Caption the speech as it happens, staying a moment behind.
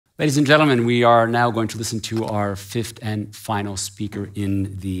Ladies and gentlemen, we are now going to listen to our fifth and final speaker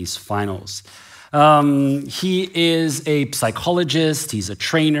in these finals. He is a psychologist, he's a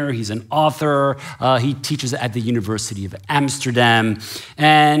trainer, he's an author, he teaches at the University of Amsterdam,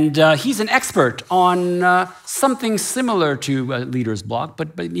 and he's an expert on something similar to Leader's Block, but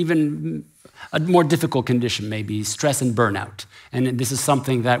even a more difficult condition, maybe stress and burnout. And this is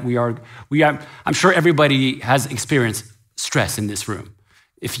something that I'm sure everybody has experienced stress in this room.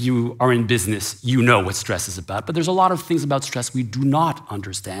 If you are in business, you know what stress is about. But there's a lot of things about stress we do not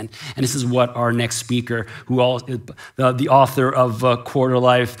understand. And this is what our next speaker, the author of Quarter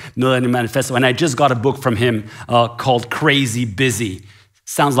Life, Millennium Manifesto, and I just got a book from him called Crazy Busy.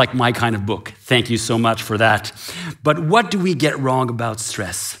 Sounds like my kind of book. Thank you so much for that. But what do we get wrong about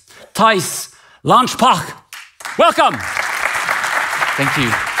stress? Thijs, Launspach, welcome. Thank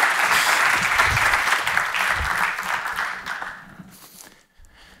you.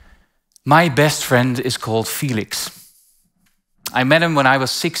 My best friend is called Felix. I met him when I was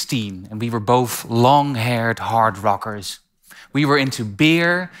 16, and we were both long-haired hard rockers. We were into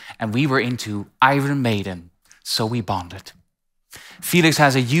beer, and we were into Iron Maiden, so we bonded. Felix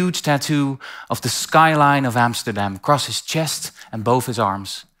has a huge tattoo of the skyline of Amsterdam across his chest and both his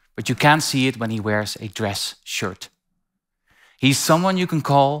arms, but you can't see it when he wears a dress shirt. He's someone you can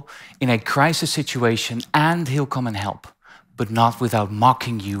call in a crisis situation, and he'll come and help, but not without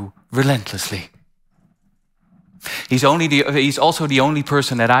mocking you relentlessly. He's also the only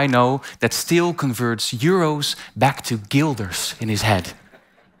person that I know that still converts euros back to guilders in his head.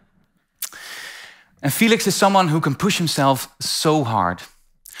 And Felix is someone who can push himself so hard.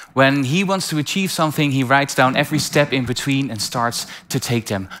 When he wants to achieve something, he writes down every step in between and starts to take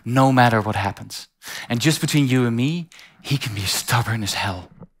them, no matter what happens. And just between you and me, he can be stubborn as hell.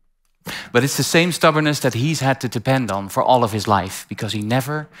 But it's the same stubbornness that he's had to depend on for all of his life, because he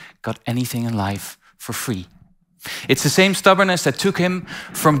never got anything in life for free. It's the same stubbornness that took him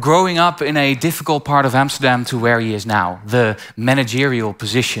from growing up in a difficult part of Amsterdam to where he is now, the managerial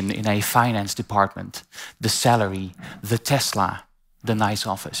position in a finance department, the salary, the Tesla, the nice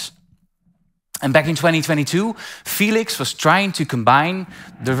office. And back in 2022, Felix was trying to combine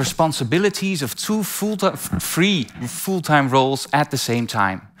the responsibilities of two full-time roles at the same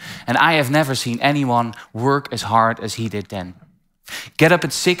time. And I have never seen anyone work as hard as he did then. Get up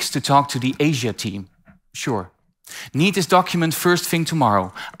at 6 to talk to the Asia team. Sure. Need this document first thing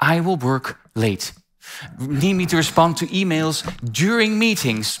tomorrow. I will work late. Need me to respond to emails during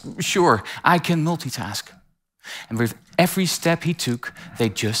meetings. Sure, I can multitask. And with every step he took, they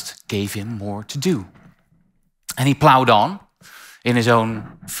just gave him more to do. And he plowed on in his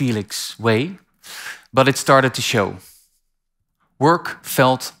own Felix way, but it started to show. Work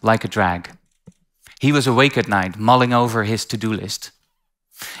felt like a drag. He was awake at night, mulling over his to-do list.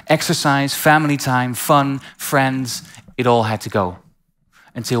 Exercise, family time, fun, friends, it all had to go.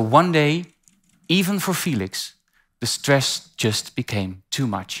 Until one day, even for Felix, the stress just became too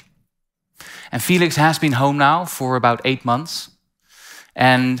much. And Felix has been home now for about 8 months,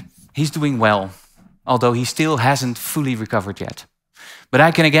 and he's doing well, although he still hasn't fully recovered yet. But I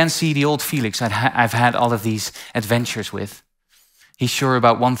can again see the old Felix I've had all of these adventures with. He's sure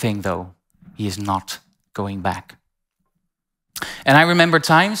about one thing, though. He is not going back. And I remember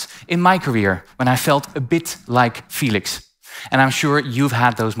times in my career when I felt a bit like Felix. And I'm sure you've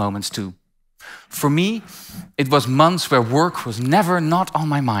had those moments too. For me, it was months where work was never not on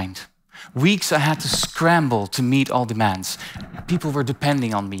my mind. Weeks I had to scramble to meet all demands. People were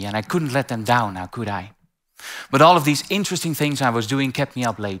depending on me and I couldn't let them down now, could I? But all of these interesting things I was doing kept me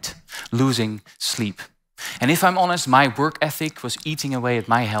up late, losing sleep. And if I'm honest, my work ethic was eating away at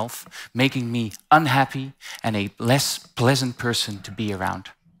my health, making me unhappy and a less pleasant person to be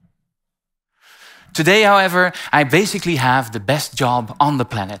around. Today, however, I basically have the best job on the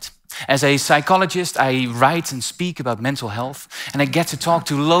planet. As a psychologist, I write and speak about mental health, and I get to talk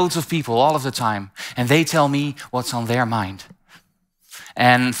to loads of people all of the time, and they tell me what's on their mind.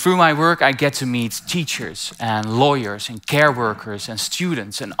 And through my work, I get to meet teachers and lawyers and care workers and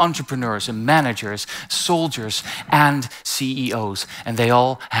students and entrepreneurs and managers, soldiers and CEOs, and they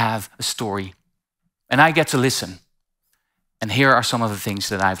all have a story. And I get to listen. And here are some of the things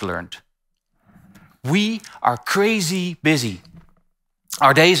that I've learned. We are crazy busy.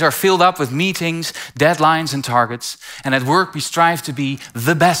 Our days are filled up with meetings, deadlines, and targets. And at work, we strive to be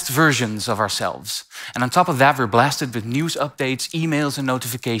the best versions of ourselves. And on top of that, we're blasted with news updates, emails, and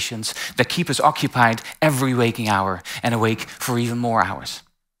notifications that keep us occupied every waking hour and awake for even more hours.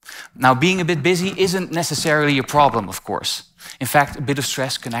 Now, being a bit busy isn't necessarily a problem, of course. In fact, a bit of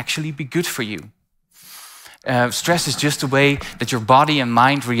stress can actually be good for you. Stress is just the way that your body and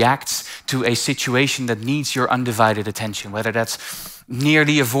mind reacts to a situation that needs your undivided attention, whether that's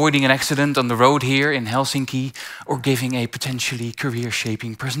nearly avoiding an accident on the road here in Helsinki or giving a potentially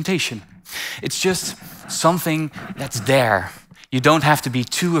career-shaping presentation. It's just something that's there. You don't have to be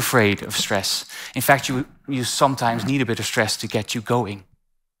too afraid of stress. In fact, you sometimes need a bit of stress to get you going.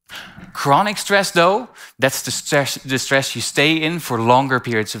 Chronic stress, though, that's the stress you stay in for longer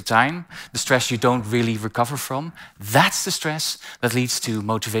periods of time, the stress you don't really recover from. That's the stress that leads to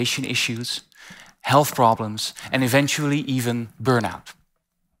motivation issues, health problems, and eventually even burnout.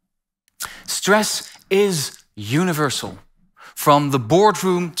 Stress is universal. From the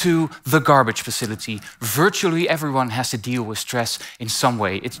boardroom to the garbage facility, virtually everyone has to deal with stress in some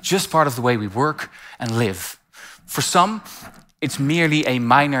way. It's just part of the way we work and live. For some, it's merely a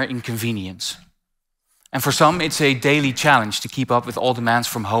minor inconvenience. And for some, it's a daily challenge to keep up with all demands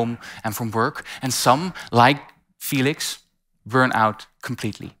from home and from work. And some, like Felix, burn out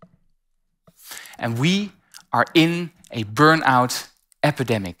completely. And we are in a burnout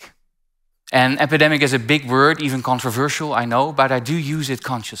epidemic. And epidemic is a big word, even controversial, I know, but I do use it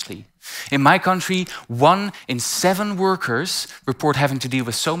consciously. In my country, 1 in 7 workers report having to deal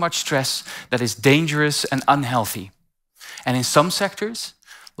with so much stress that is dangerous and unhealthy. And in some sectors,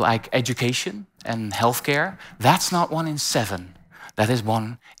 like education and healthcare, that's not 1 in 7, that is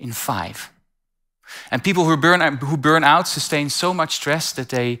 1 in 5. And people who burn out sustain so much stress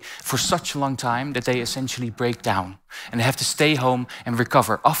that for such a long time, that they essentially break down. And they have to stay home and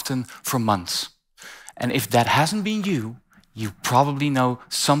recover, often for months. And if that hasn't been you, you probably know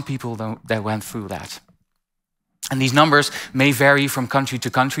some people that went through that. And these numbers may vary from country to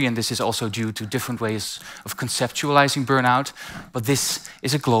country, and this is also due to different ways of conceptualizing burnout, but this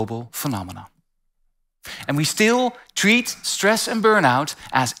is a global phenomenon. And we still treat stress and burnout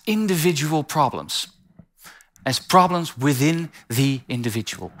as individual problems, as problems within the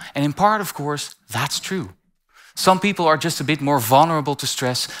individual. And in part, of course, that's true. Some people are just a bit more vulnerable to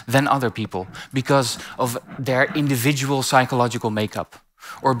stress than other people because of their individual psychological makeup,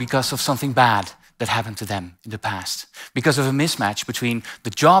 or because of something bad that happened to them in the past, because of a mismatch between the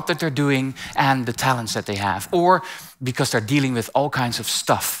job that they're doing and the talents that they have, or because they're dealing with all kinds of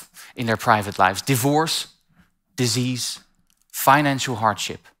stuff in their private lives, divorce, disease, financial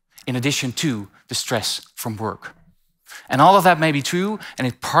hardship, in addition to the stress from work. And all of that may be true, and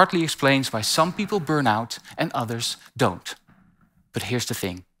it partly explains why some people burn out and others don't. But here's the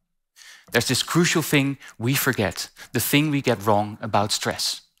thing. There's this crucial thing we forget, the thing we get wrong about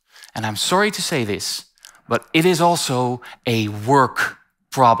stress. And I'm sorry to say this, but it is also a work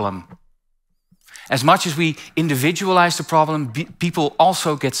problem. As much as we individualize the problem, people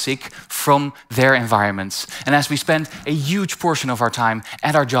also get sick from their environments. And as we spend a huge portion of our time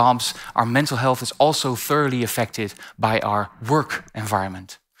at our jobs, our mental health is also thoroughly affected by our work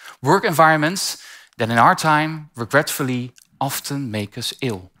environment. Work environments that in our time, regretfully, often make us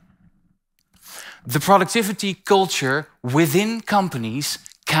ill. The productivity culture within companies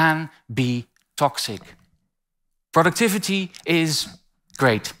can be toxic. Productivity is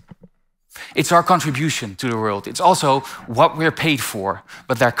great. It's our contribution to the world. It's also what we're paid for.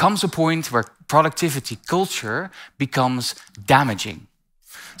 But there comes a point where productivity culture becomes damaging.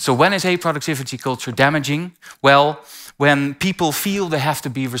 So when is a productivity culture damaging? Well, when people feel they have to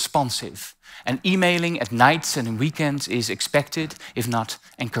be responsive. And emailing at nights and in weekends is expected, if not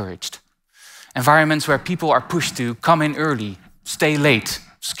encouraged. Environments where people are pushed to come in early, stay late,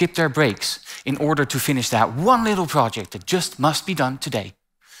 skip their breaks in order to finish that one little project that just must be done today.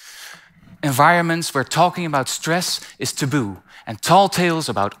 Environments where talking about stress is taboo and tall tales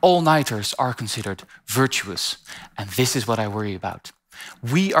about all-nighters are considered virtuous. And this is what I worry about.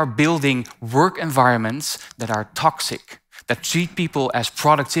 We are building work environments that are toxic, that treat people as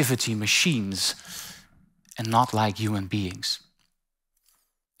productivity machines and not like human beings.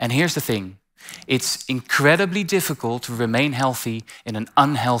 And here's the thing. It's incredibly difficult to remain healthy in an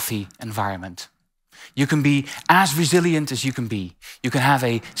unhealthy environment. You can be as resilient as you can be. You can have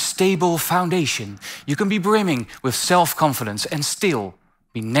a stable foundation. You can be brimming with self-confidence and still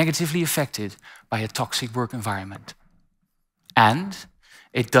be negatively affected by a toxic work environment. And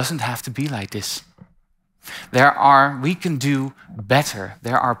it doesn't have to be like this. We can do better.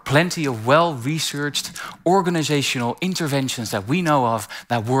 There are plenty of well-researched organizational interventions that we know of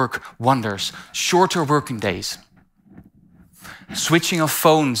that work wonders. Shorter working days, switching off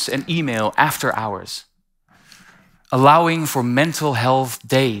phones and email after hours, allowing for mental health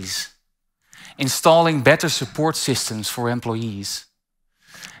days, installing better support systems for employees,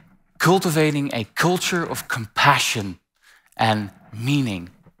 cultivating a culture of compassion and meaning.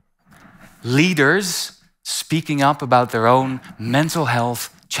 Leaders speaking up about their own mental health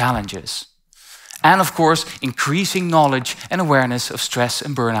challenges. And of course, increasing knowledge and awareness of stress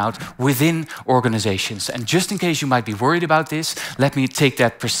and burnout within organizations. And just in case you might be worried about this, let me take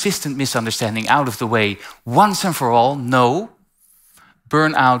that persistent misunderstanding out of the way once and for all. No,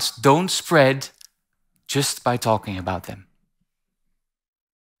 burnouts don't spread just by talking about them.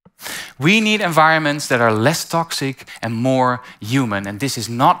 We need environments that are less toxic and more human. And this is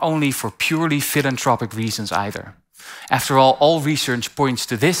not only for purely philanthropic reasons either. After all research points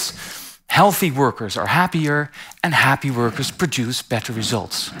to this. Healthy workers are happier, and happy workers produce better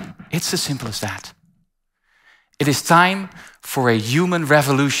results. It's as simple as that. It is time for a human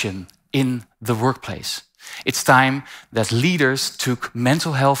revolution in the workplace. It's time that leaders took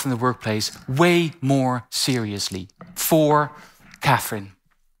mental health in the workplace way more seriously. For Catherine,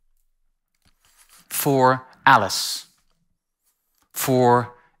 for Alice,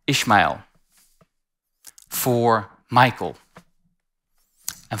 for Ishmael, for Michael,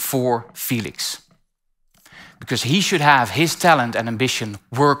 and for Felix. Because he should have his talent and ambition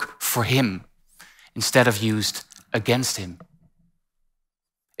work for him instead of used against him.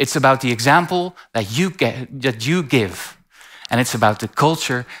 It's about the example that you give, and it's about the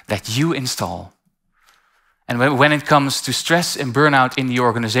culture that you install. And when it comes to stress and burnout in the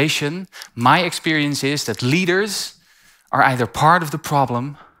organization, my experience is that leaders are either part of the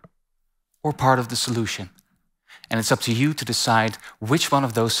problem or part of the solution. And it's up to you to decide which one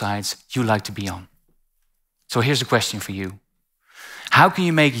of those sides you like to be on. So here's a question for you. How can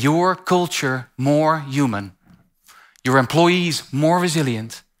you make your culture more human, your employees more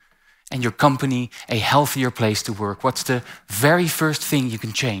resilient, and your company a healthier place to work? What's the very first thing you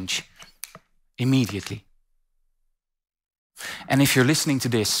can change immediately? And if you're listening to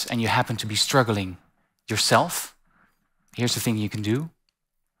this and you happen to be struggling yourself, here's the thing you can do.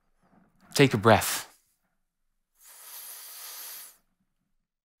 Take a breath.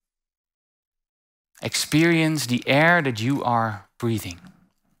 Experience the air that you are breathing.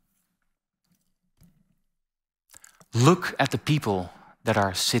 Look at the people that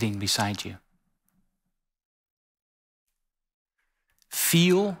are sitting beside you.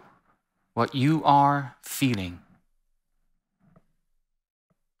 Feel what you are feeling.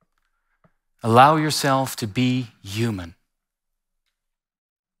 Allow yourself to be human.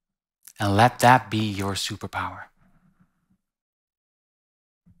 And let that be your superpower.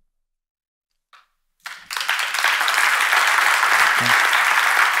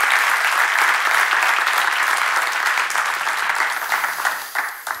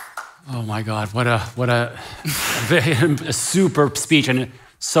 Oh my God! What a a superb speech, and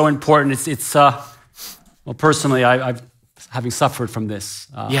so important. It's well, personally, I've having suffered from this.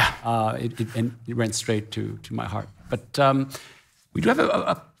 It went straight to my heart. But we do have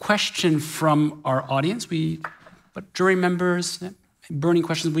a question from our audience. But jury members, burning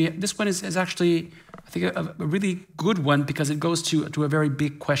questions. This one is actually, I think, a really good one because it goes to a very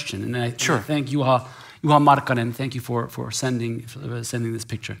big question. And I thank Juha Markkanen. Thank you for sending this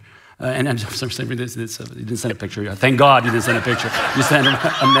picture. And I'm sorry, you didn't send a picture. Thank God you didn't send a picture. You sent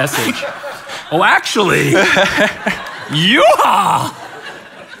a message. Oh, actually, Juha!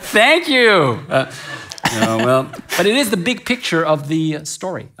 Thank you. But it is the big picture of the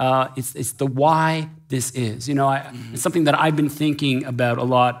story. It's the why this is. It's something that I've been thinking about a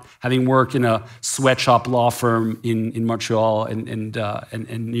lot, having worked in a sweatshop law firm in Montreal and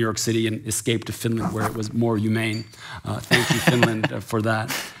New York City, and escaped to Finland where it was more humane. Thank you, Finland, for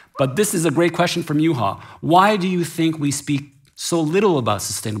that. But this is a great question from Juha. Why do you think we speak so little about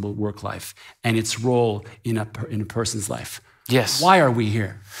sustainable work life and its role in a person's life? Yes. Why are we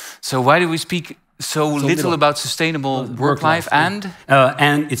here? So why do we speak so little about sustainable work life and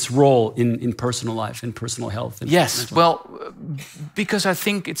its role in personal life, in personal health? Yes. Well, because I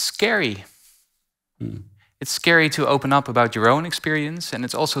think it's scary. It's scary to open up about your own experience, and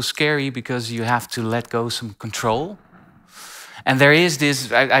it's also scary because you have to let go some control. And there is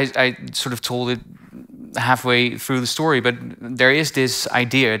this, I sort of told it halfway through the story, but there is this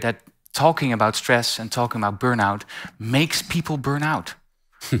idea that talking about stress and talking about burnout makes people burn out,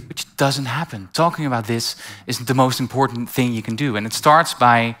 which doesn't happen. Talking about this is the most important thing you can do. And it starts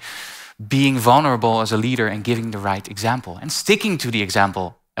by being vulnerable as a leader and giving the right example and sticking to the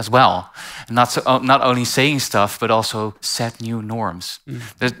example as well. And not only saying stuff, but also set new norms.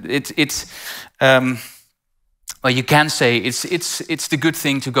 Well, you can say it's the good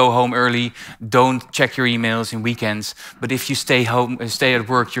thing to go home early, don't check your emails in weekends, but if you stay at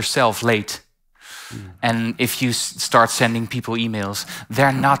work yourself late, and if you start sending people emails,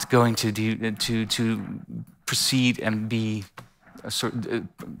 they're not going to proceed and be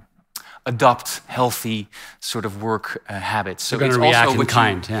adopt healthy sort of work habits. So it's also what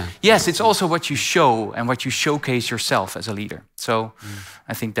kind. Yes, it's also what you show and what you showcase yourself as a leader. So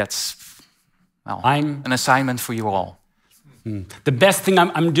I think that's an assignment for you all. The best thing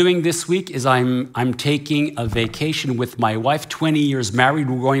I'm doing this week is I'm taking a vacation with my wife, 20 years married.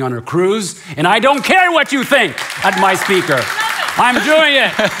 We're going on a cruise, and I don't care what you think at my speaker. I'm doing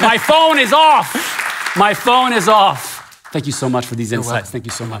it. My phone is off. My phone is off. Thank you so much for these insights. Thank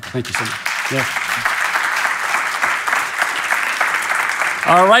you so much. Thank you so much. Yeah.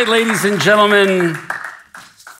 All right, ladies and gentlemen.